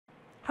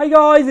Hey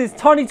guys, it's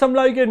Tiny Tom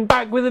Logan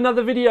back with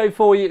another video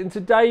for you, and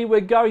today we're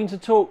going to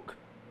talk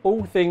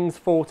all things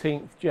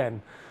 14th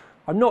gen.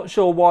 I'm not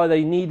sure why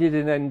they needed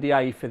an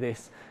NDA for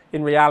this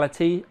in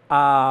reality,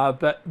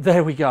 but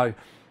there we go.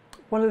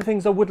 One of the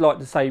things I would like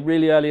to say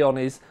really early on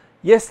is,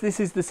 yes, this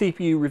is the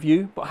CPU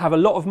review, but I have a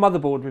lot of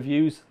motherboard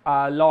reviews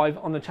live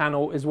on the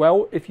channel as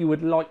well, if you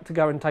would like to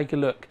go and take a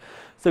look.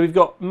 So we've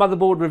got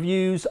motherboard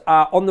reviews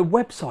on the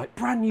website,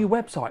 brand new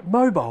website,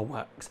 Mobile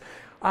Works.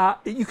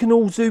 You can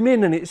all zoom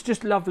in and it's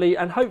just lovely,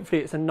 and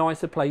hopefully it's a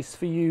nicer place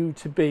for you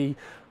to be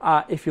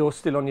if you're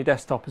still on your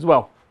desktop as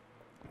well.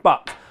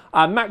 But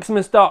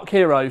Maximus Dark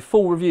Hero,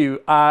 full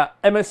review.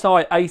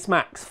 MSI Ace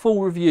Max,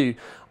 full review.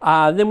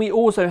 Then we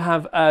also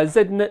have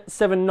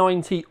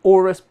Z790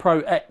 Aorus Pro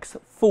X,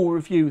 full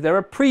review. There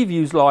are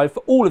previews live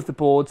for all of the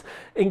boards,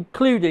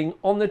 including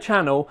on the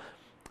channel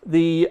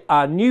the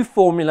new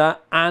Formula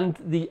and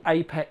the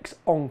Apex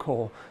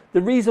Encore. The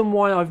reason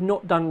why I've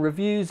not done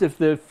reviews of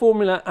the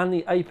Formula and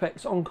the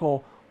Apex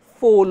Encore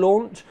for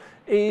launch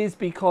is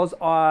because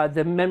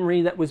the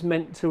memory that was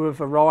meant to have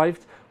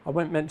arrived, I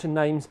won't mention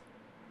names,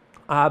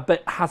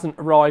 but hasn't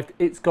arrived.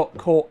 It's got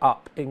caught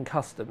up in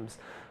customs.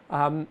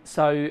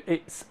 So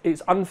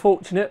it's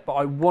unfortunate, but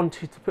I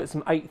wanted to put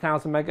some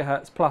 8000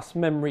 megahertz plus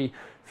memory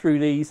through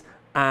these,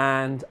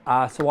 and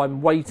so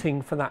I'm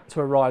waiting for that to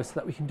arrive so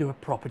that we can do a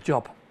proper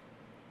job.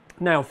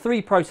 Now,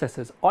 three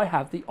processors. I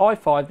have the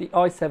i5, the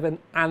i7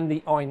 and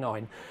the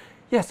i9.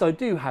 Yes, I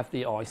do have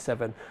the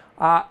i7.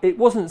 It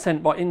wasn't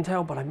sent by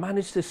Intel, but I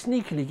managed to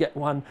sneakily get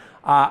one.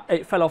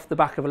 It fell off the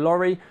back of a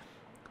lorry,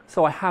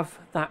 so I have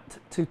that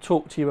to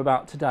talk to you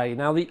about today.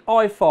 Now, the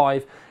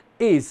i5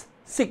 is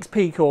 6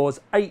 P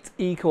cores, 8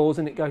 E cores,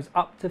 and it goes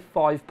up to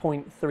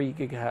 5.3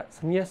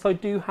 gigahertz. And yes, I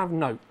do have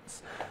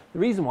notes. The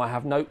reason why I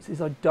have notes is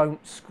I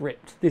don't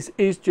script. This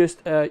is just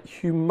a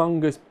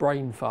humongous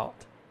brain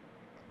fart.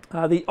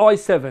 The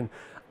i7,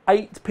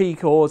 8 P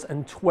cores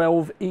and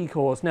 12 E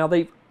cores. Now,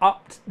 they've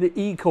upped the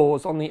E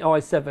cores on the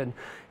i7.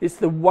 It's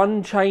the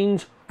one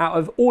change out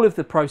of all of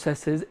the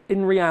processors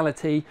in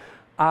reality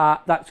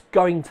that's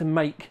going to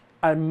make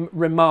a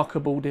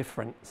remarkable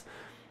difference.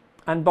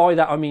 And by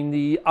that I mean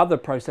the other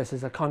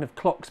processors are kind of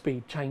clock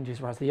speed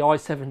changes, whereas the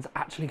i7's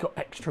actually got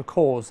extra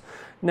cores.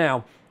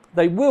 Now,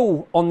 they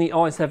will on the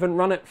i7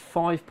 run at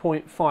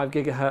 5.5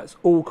 gigahertz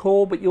all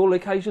core, but you'll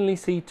occasionally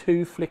see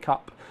two flick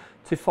up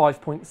to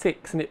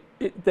 5.6, and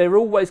they're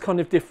always kind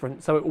of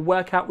different, so it will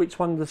work out which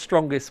one the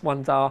strongest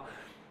ones are,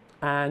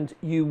 and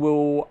you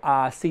will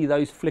see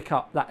those flick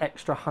up that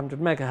extra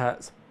 100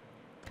 megahertz.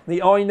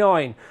 The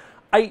i9,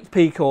 8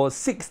 P cores,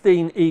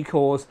 16 E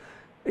cores.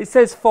 It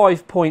says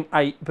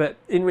 5.8, but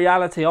in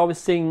reality I was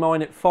seeing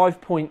mine at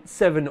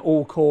 5.7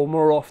 all core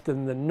more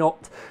often than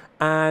not,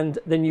 and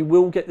then you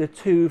will get the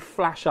two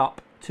flash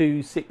up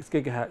to 6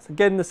 gigahertz.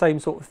 Again, the same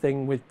sort of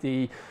thing with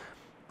the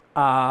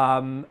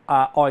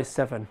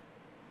i7.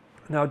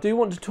 Now, I do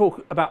want to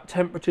talk about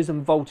temperatures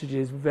and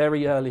voltages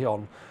very early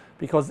on,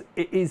 because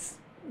it is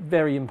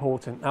very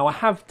important. Now, I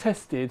have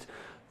tested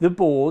the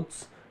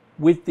boards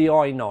with the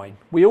i9.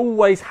 We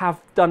always have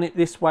done it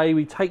this way.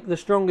 We take the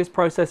strongest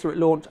processor at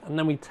launch and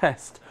then we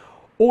test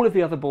all of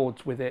the other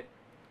boards with it,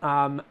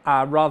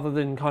 rather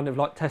than kind of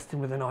like testing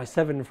with an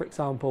i7, for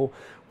example.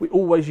 We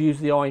always use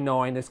the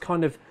i9 as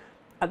kind of,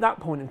 at that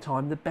point in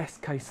time, the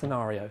best case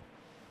scenario.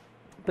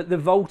 But the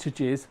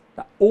voltages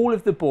that all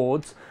of the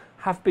boards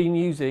have been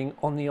using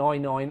on the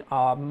i9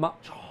 are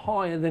much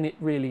higher than it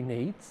really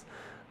needs,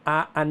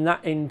 and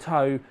that in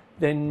tow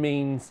then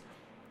means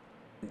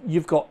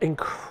you've got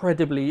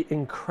incredibly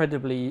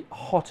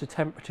hotter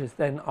temperatures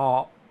than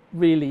are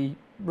really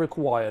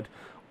required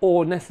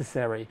or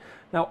necessary.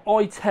 Now,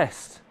 I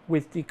test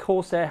with the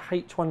Corsair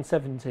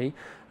H170,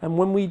 and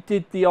when we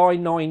did the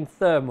i9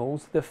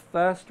 thermals, the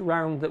first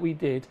round that we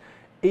did,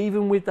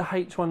 even with the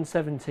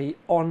H170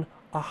 on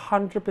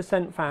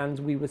 100%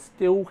 fans, we were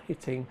still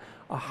hitting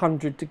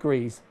 100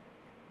 degrees.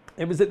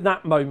 It was at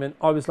that moment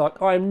I was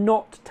like, I am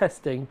not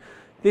testing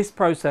this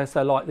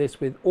processor like this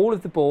with all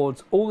of the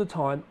boards all the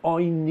time.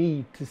 I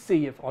need to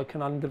see if I can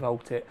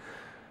undervolt it.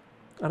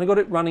 And I got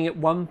it running at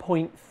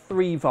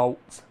 1.3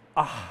 volts,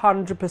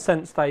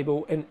 100%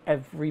 stable in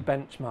every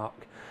benchmark.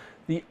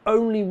 The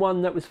only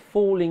one that was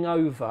falling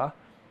over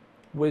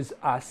was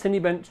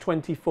Cinebench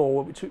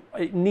 24, which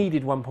it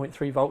needed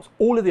 1.3 volts.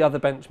 All of the other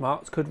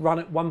benchmarks could run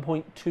at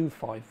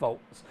 1.25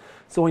 volts.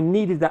 So I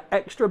needed that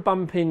extra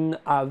bump in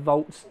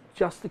volts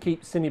just to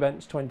keep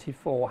Cinebench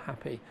 24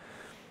 happy.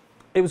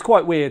 It was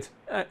quite weird,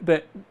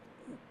 but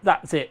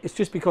that's it. It's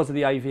just because of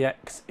the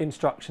AVX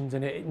instructions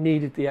in it. It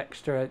needed the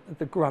extra,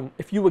 the grunt.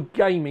 If you were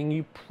gaming,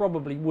 you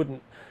probably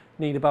wouldn't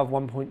need above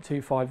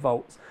 1.25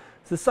 volts.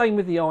 It's the same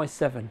with the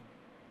i7.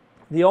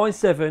 The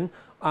i7,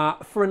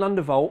 for an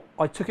undervolt,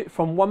 I took it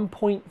from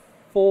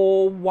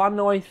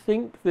 1.41, I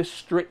think, the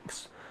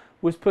Strix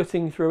was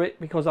putting through it,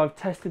 because I've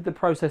tested the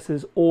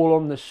processors all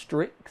on the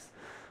Strix.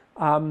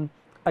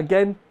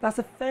 Again, that's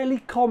a fairly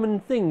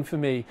common thing for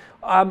me.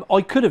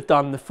 I could have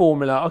done the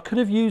Formula, I could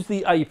have used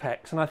the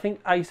Apex, and I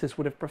think Asus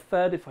would have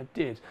preferred if I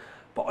did.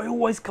 but I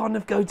always kind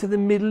of go to the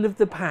middle of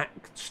the pack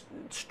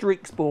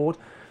Strix board,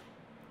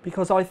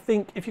 because I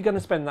think if you're going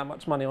to spend that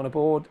much money on a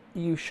board,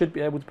 you should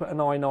be able to put an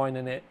i9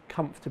 in it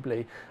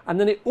comfortably. And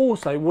then it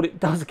also, what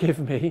it does give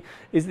me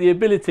is the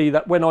ability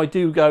that when I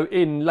do go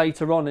in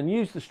later on and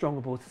use the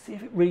stronger board, to see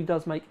if it really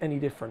does make any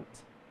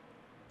difference.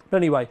 But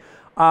anyway,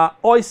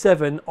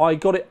 i7, I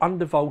got it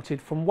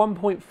undervolted from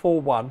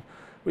 1.41,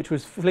 which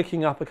was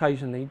flicking up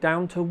occasionally,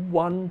 down to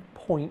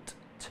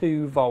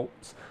 1.2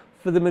 volts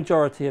for the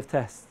majority of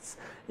tests.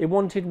 It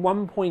wanted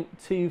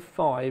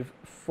 1.25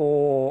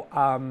 for...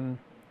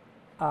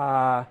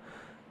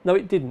 no,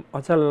 it didn't.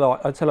 I tell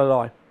a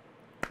lie.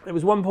 It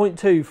was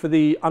 1.2 for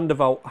the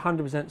undervolt,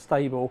 100%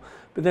 stable.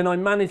 But then I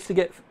managed to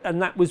get,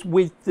 and that was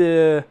with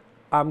the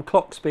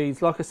clock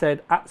speeds, like I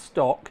said, at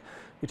stock,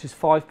 which is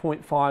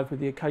 5.5, with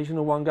the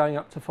occasional one going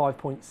up to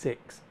 5.6.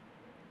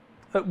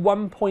 At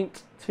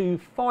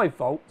 1.25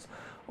 volts,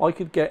 I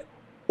could get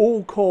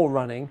all core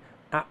running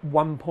at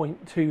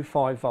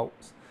 1.25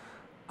 volts.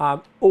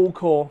 All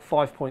core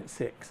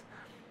 5.6.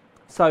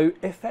 So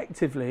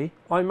effectively,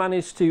 I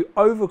managed to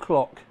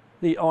overclock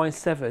the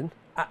i7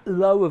 at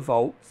lower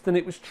volts than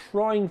it was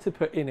trying to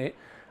put in it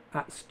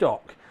at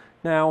stock.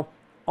 Now,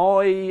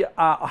 I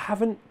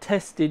haven't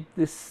tested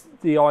the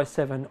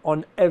i7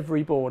 on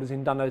every board, as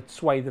in done a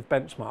swathe of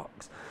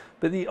benchmarks,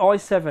 but the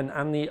i7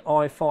 and the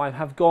i5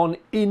 have gone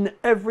in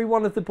every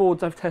one of the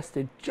boards I've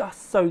tested,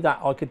 just so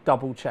that I could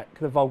double check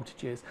the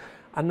voltages,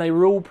 and they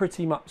were all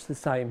pretty much the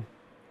same.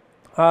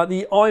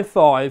 The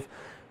i5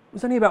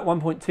 was only about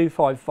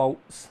 1.25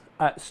 volts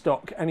at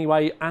stock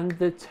anyway, and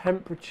the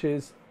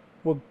temperatures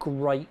were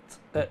great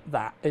at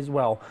that as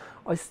well.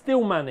 I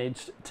still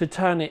managed to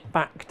turn it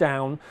back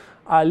down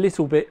a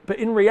little bit, but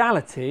in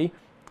reality,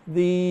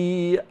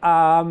 the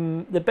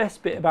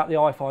best bit about the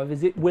i5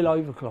 is it will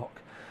overclock.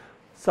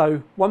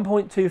 So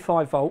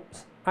 1.25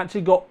 volts,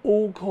 actually got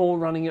all core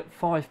running at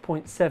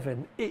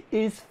 5.7. It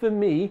is, for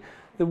me,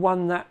 the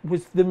one that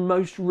was the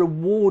most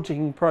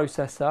rewarding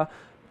processor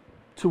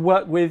to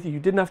work with. You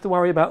didn't have to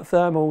worry about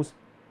thermals.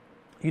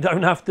 You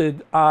don't have to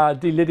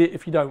delid it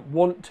if you don't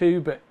want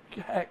to, but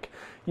heck,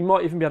 you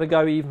might even be able to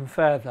go even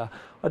further.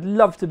 I'd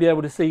love to be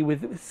able to see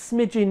with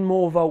smidgen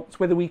more volts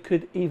whether we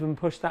could even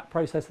push that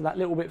processor that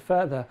little bit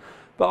further.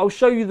 But I'll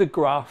show you the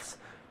graphs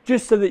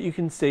just so that you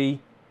can see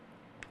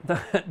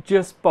that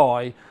just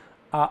by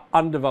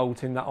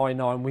undervolting that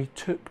i9, we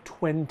took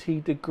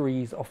 20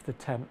 degrees off the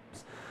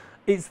temps.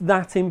 It's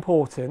that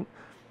important.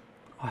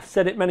 I've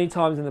said it many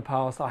times in the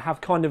past, I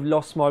have kind of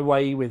lost my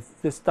way with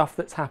the stuff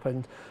that's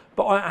happened,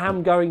 but I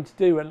am going to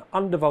do an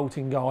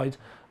undervolting guide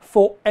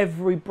for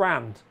every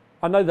brand.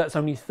 I know that's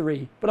only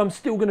 3, but I'm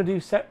still going to do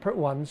separate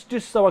ones,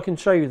 just so I can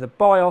show you the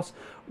BIOS,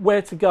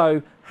 where to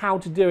go, how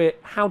to do it,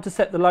 how to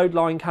set the load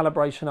line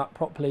calibration up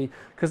properly,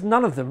 because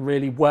none of them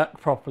really work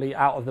properly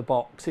out of the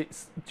box.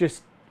 It's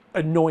just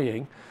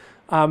annoying.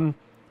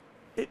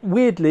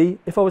 Weirdly,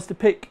 if I was to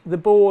pick the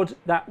board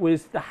that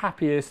was the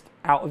happiest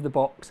out of the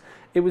box,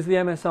 it was the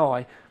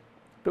MSI.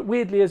 But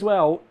weirdly as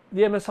well,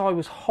 the MSI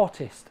was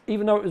hottest.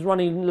 Even though it was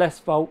running less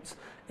volts,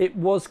 it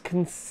was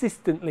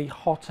consistently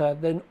hotter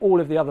than all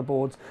of the other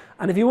boards.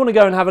 And if you want to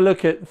go and have a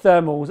look at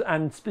thermals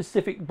and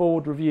specific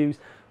board reviews,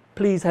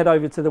 please head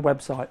over to the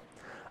website.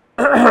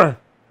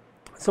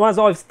 So as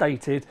I've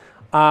stated,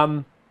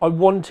 I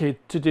wanted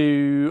to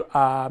do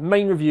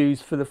main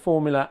reviews for the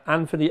Formula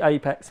and for the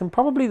Apex, and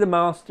probably the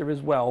Master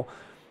as well,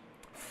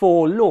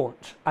 for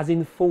launch, as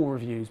in full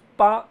reviews.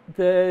 But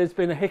there's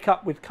been a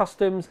hiccup with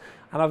customs,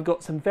 and I've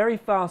got some very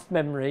fast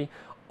memory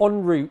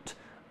en route,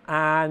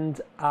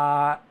 and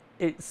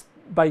it's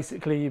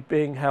basically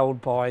being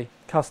held by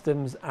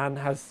customs and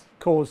has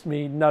caused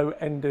me no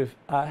end of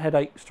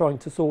headaches trying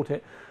to sort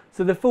it.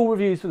 So the full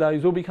reviews for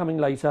those will be coming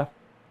later,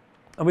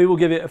 and we will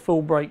give it a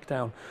full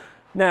breakdown.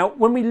 Now,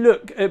 when we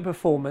look at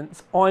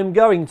performance, I'm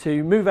going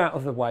to move out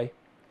of the way,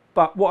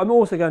 but what I'm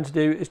also going to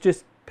do is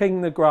just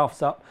ping the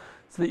graphs up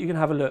so that you can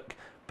have a look.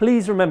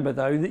 Please remember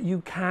though that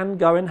you can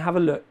go and have a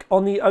look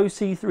on the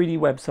OC3D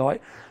website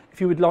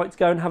if you would like to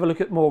go and have a look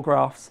at more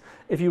graphs.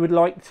 If you would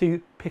like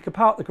to pick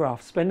apart the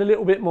graphs, spend a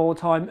little bit more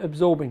time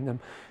absorbing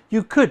them.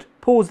 You could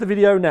pause the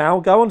video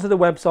now, go onto the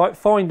website,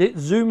 find it,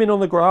 zoom in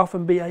on the graph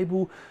and be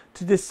able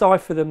to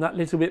decipher them that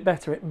little bit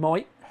better. It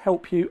might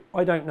help you,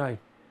 I don't know.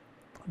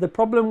 The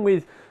problem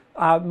with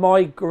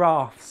my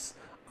graphs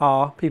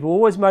are people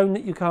always moan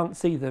that you can't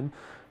see them,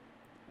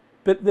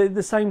 but at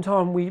the same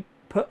time we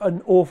put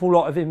an awful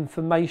lot of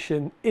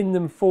information in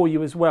them for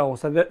you as well,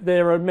 so that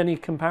there are many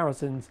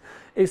comparisons.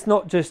 It's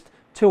not just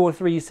 2 or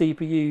 3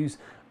 CPUs,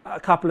 a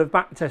couple of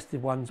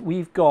back-tested ones.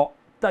 We've got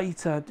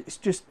data, it's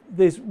just,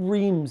 there's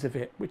reams of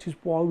it, which is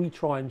why we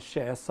try and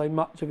share so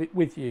much of it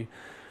with you.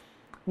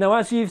 Now,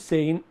 as you've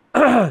seen,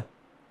 the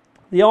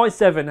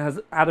i7 has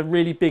had a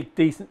really big,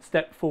 decent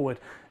step forward,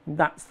 and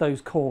that's those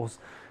cores.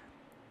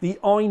 The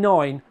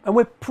i9, and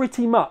we're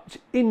pretty much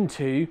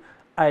into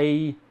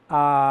a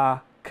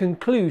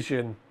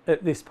conclusion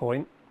at this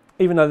point,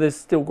 even though there's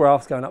still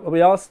graphs going up, but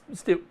we are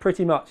still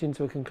pretty much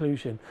into a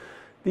conclusion.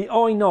 The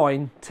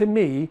i9, to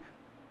me,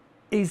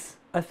 is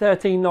a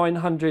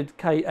 13900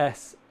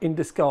 KS in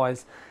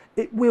disguise.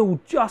 It will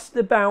just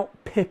about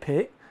pip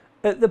it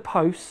at the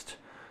post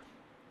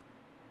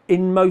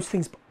in most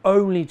things, but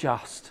only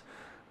just.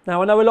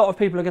 Now I know a lot of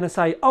people are going to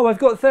say, oh, I've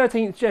got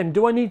 13th gen,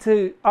 do I need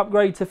to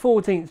upgrade to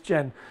 14th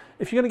gen?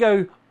 If you're going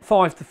to go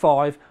 5 to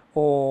 5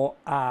 or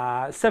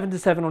 7 to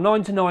 7 or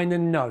 9 to 9,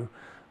 then no.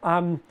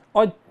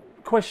 I'd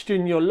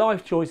question your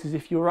life choices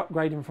if you're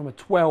upgrading from a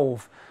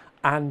 12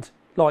 and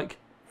like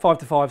 5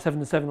 to 5, 7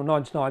 to 7 or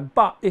 9 to 9.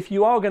 But if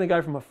you are going to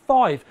go from a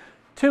 5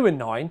 to a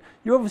 9,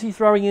 you're obviously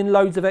throwing in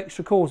loads of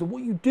extra cores. And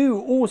what you do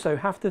also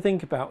have to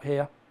think about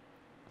here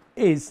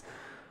is,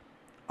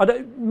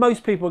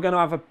 most people are going to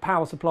have a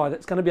power supply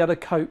that's going to be able to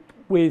cope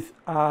with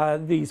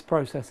these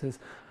processors.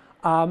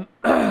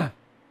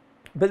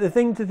 But the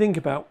thing to think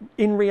about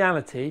in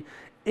reality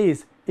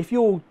is, if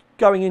you're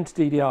going into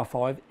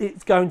DDR5,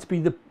 it's going to be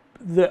the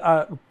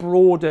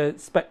broader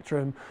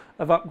spectrum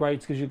of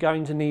upgrades, because you're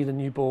going to need a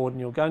new board and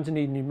you're going to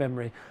need new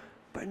memory.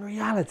 But in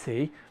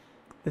reality,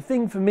 the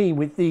thing for me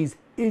with these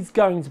is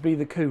going to be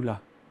the cooler.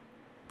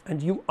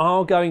 And you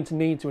are going to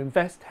need to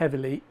invest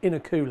heavily in a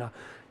cooler.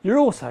 You're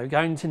also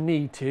going to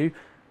need to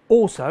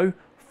also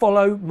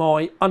follow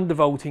my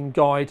undervolting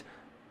guide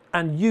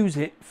and use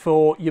it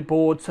for your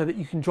board so that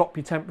you can drop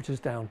your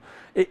temperatures down.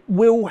 It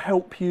will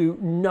help you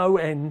no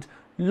end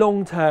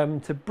long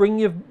term to bring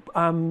your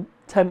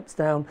temps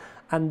down,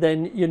 and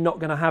then you're not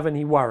going to have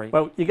any worry.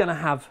 Well, you're going to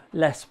have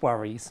less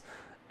worries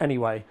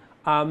anyway.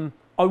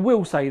 I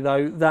will say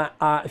though that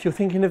if you're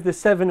thinking of the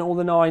 7 or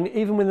the 9,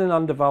 even with an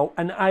undervolt,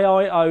 an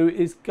AIO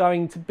is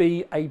going to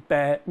be a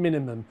bare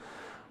minimum.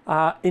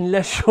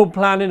 Unless you're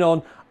planning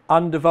on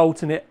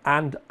undervolting it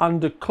and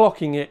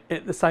underclocking it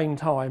at the same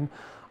time.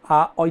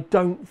 I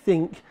don't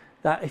think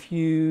that if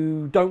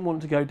you don't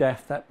want to go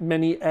deaf, that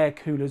many air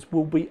coolers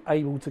will be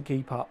able to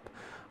keep up.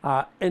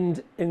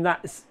 And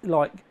that's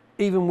like,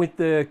 even with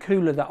the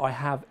cooler that I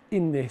have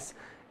in this,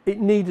 it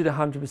needed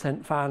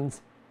 100%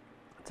 fans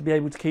to be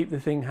able to keep the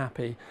thing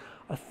happy.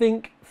 I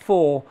think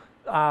for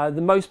the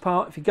most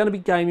part, if you're going to be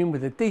gaming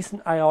with a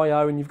decent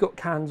AIO and you've got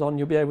cans on,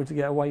 you'll be able to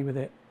get away with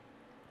it.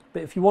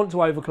 But if you want to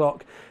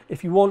overclock,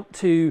 if you want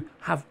to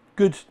have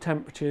good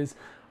temperatures,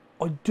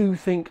 I do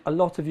think a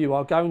lot of you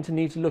are going to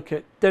need to look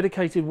at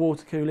dedicated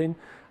water cooling,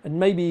 and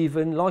maybe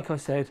even, like I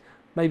said,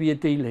 maybe a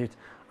D-lid.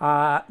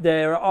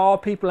 There are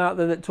people out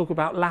there that talk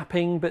about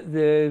lapping, but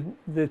the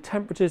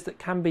temperatures that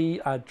can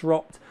be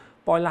dropped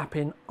by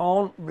lapping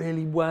aren't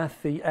really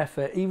worth the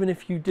effort. Even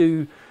if you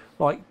do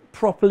like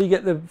properly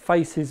get the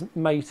faces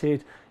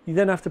mated, you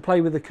then have to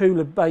play with the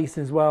cooler base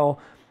as well.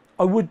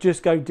 I would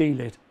just go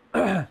D-lid.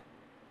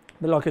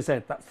 But like I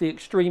said, that's the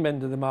extreme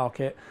end of the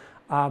market.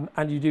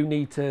 And you do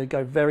need to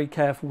go very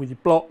careful with your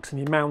blocks and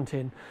your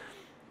mounting.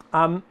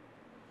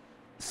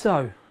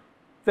 So,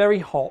 very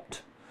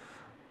hot.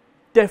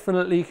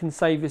 Definitely can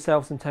save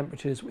yourself some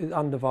temperatures with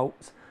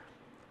undervolts.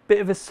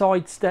 Bit of a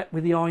sidestep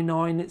with the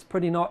i9, it's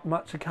pretty not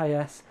much a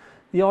KS.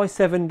 The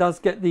i7 does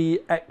get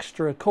the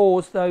extra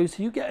cores though,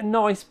 so you get a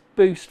nice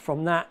boost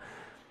from that.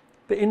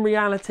 But in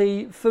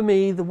reality, for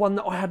me, the one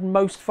that I had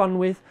most fun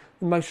with,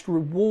 the most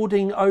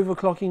rewarding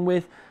overclocking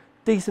with,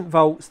 decent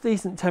volts,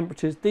 decent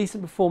temperatures,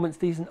 decent performance,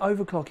 decent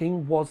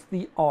overclocking, was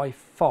the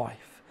i5.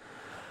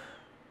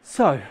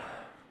 So,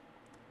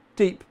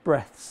 deep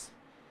breaths.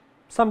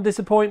 Some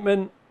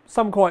disappointment,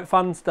 some quite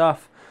fun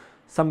stuff,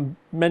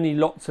 many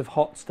lots of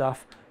hot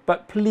stuff.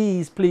 But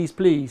please, please,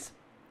 please,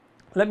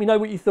 let me know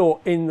what you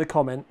thought in the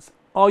comments.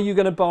 Are you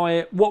going to buy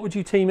it? What would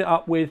you team it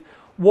up with?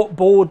 What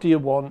board do you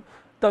want?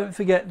 Don't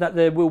forget that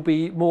there will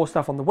be more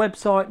stuff on the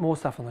website, more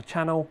stuff on the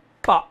channel.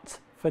 But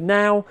for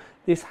now,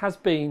 this has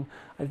been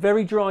a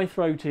very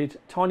dry-throated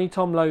Tiny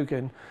Tom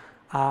Logan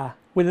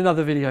with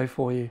another video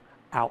for you.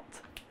 Out.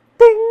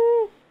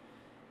 Ding!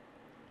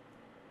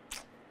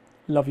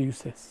 Love you,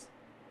 sis.